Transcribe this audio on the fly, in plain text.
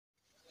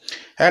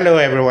Hello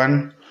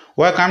everyone,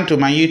 welcome to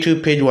my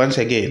YouTube page once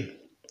again.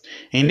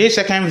 In this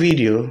second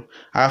video,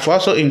 I've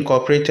also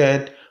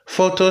incorporated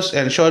photos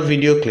and short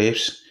video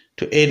clips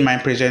to aid my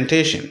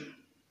presentation.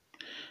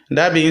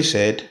 That being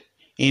said,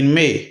 in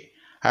May,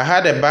 I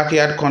had a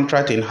backyard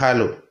contract in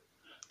Harlow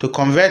to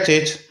convert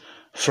it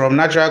from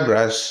natural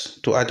grass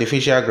to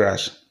artificial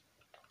grass.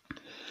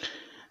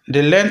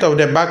 The length of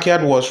the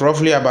backyard was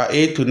roughly about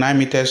 8 to 9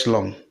 meters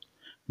long,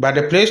 but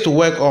the place to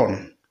work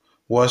on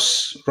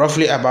was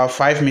roughly about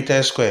 5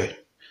 meters square.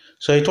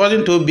 So it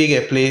wasn't too big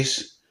a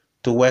place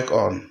to work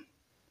on.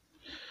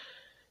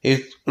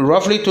 It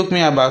roughly took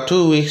me about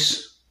 2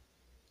 weeks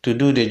to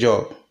do the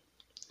job.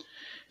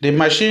 The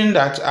machine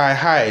that I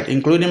hired,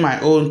 including my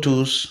own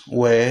tools,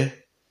 were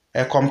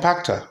a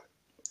compactor,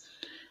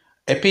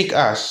 a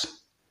pickaxe,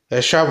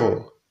 a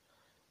shovel,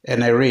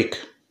 and a rake.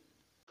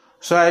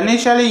 So I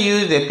initially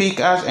used the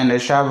pickaxe and the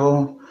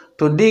shovel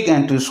to dig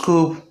and to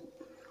scoop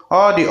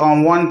all the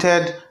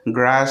unwanted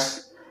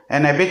grass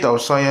and a bit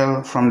of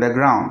soil from the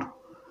ground,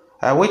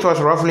 which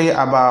was roughly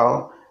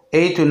about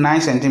 8 to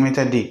 9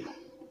 centimeters deep.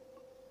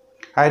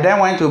 I then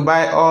went to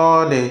buy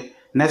all the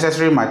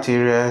necessary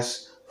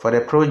materials for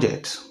the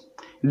project.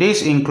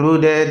 This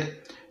included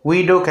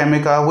weed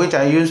chemical, which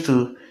I used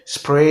to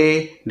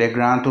spray the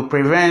ground to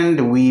prevent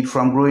the weed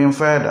from growing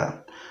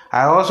further.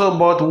 I also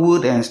bought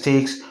wood and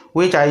stakes,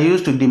 which I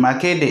used to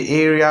demarcate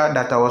the area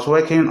that I was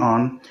working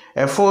on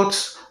a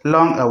foot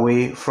long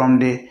away from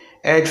the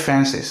edge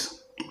fences.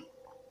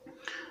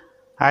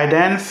 I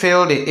then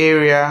filled the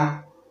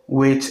area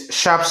with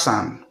sharp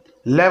sand,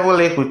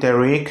 level it with a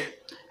rake,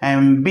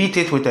 and beat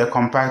it with a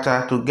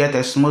compactor to get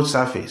a smooth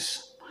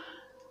surface.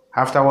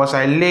 Afterwards,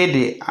 I laid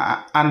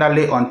the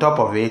underlay on top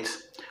of it.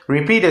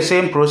 Repeat the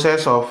same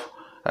process of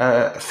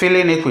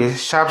filling it with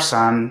sharp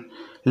sand,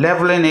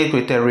 leveling it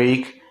with a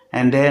rake,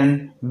 and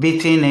then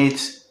beating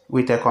it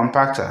with a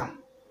compactor.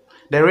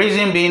 The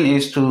reason being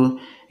is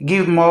to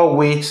give more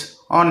weight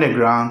on the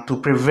ground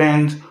to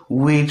prevent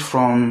weeds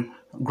from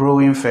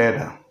growing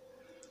further.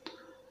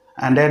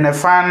 And then the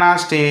final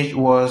stage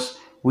was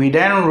we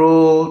then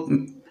rolled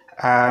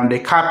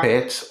the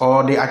carpet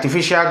or the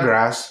artificial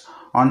grass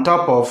on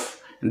top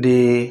of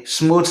the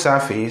smooth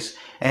surface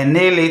and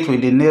nail it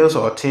with the nails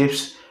or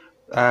tips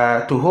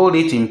to hold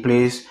it in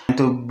place and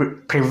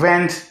to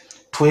prevent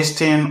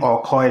twisting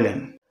or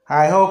coiling.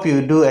 I hope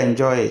you do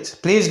enjoy it.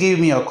 Please give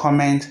me a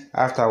comment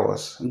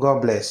afterwards.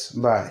 God bless.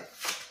 Bye.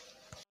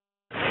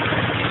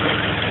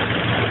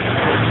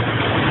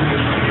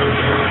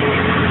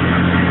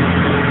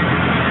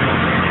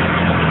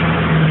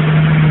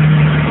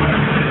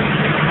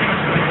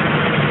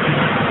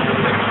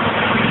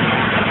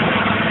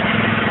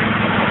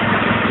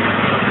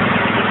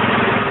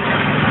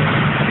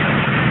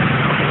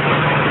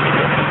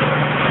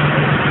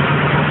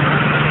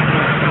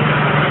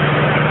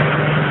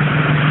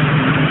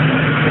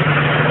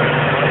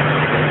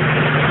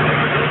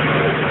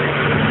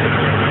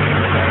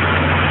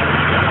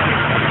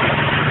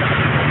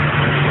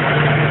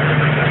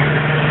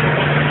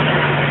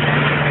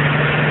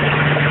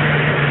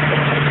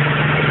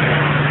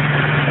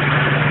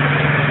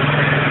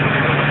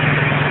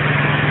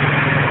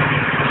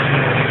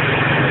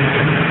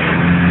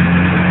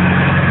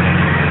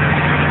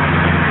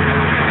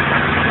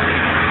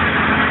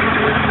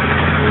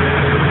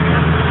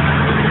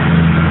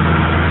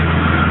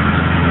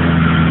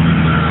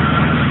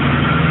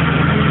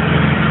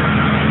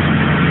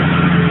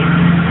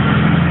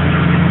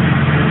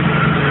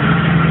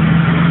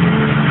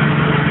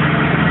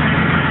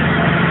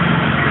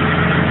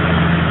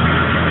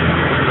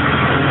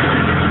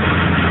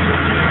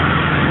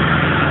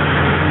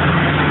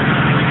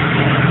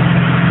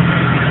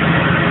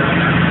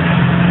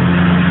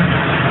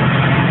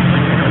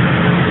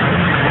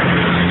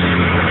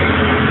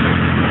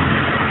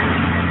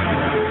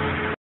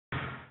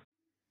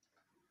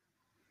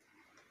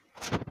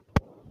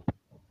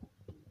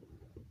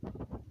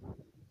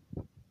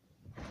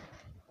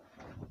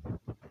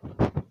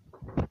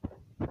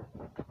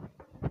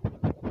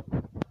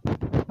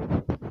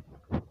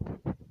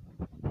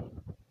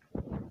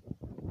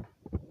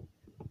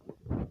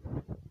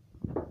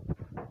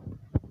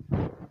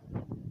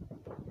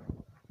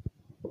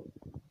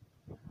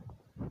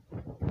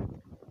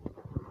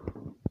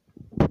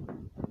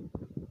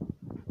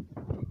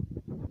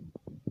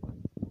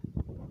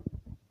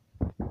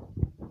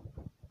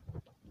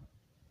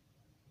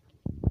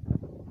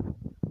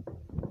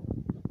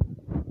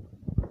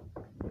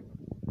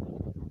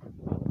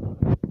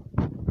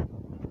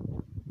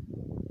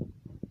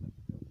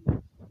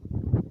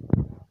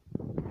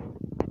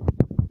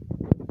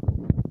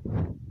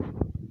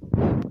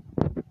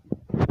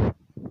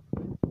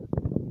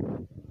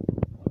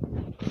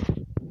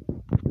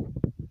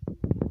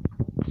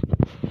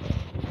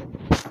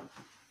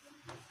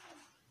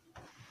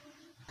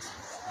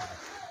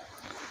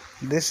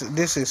 This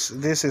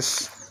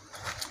is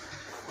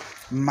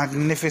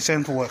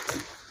magnificent work.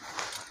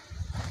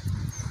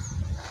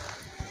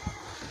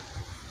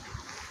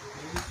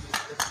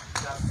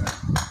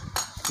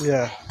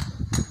 Yeah.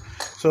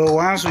 So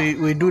once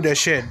we do the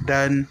shed,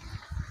 then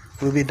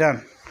we'll be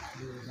done.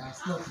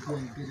 That's not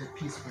going to be the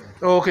piece for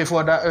it. Okay,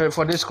 for that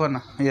for this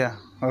corner. Yeah.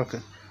 Okay.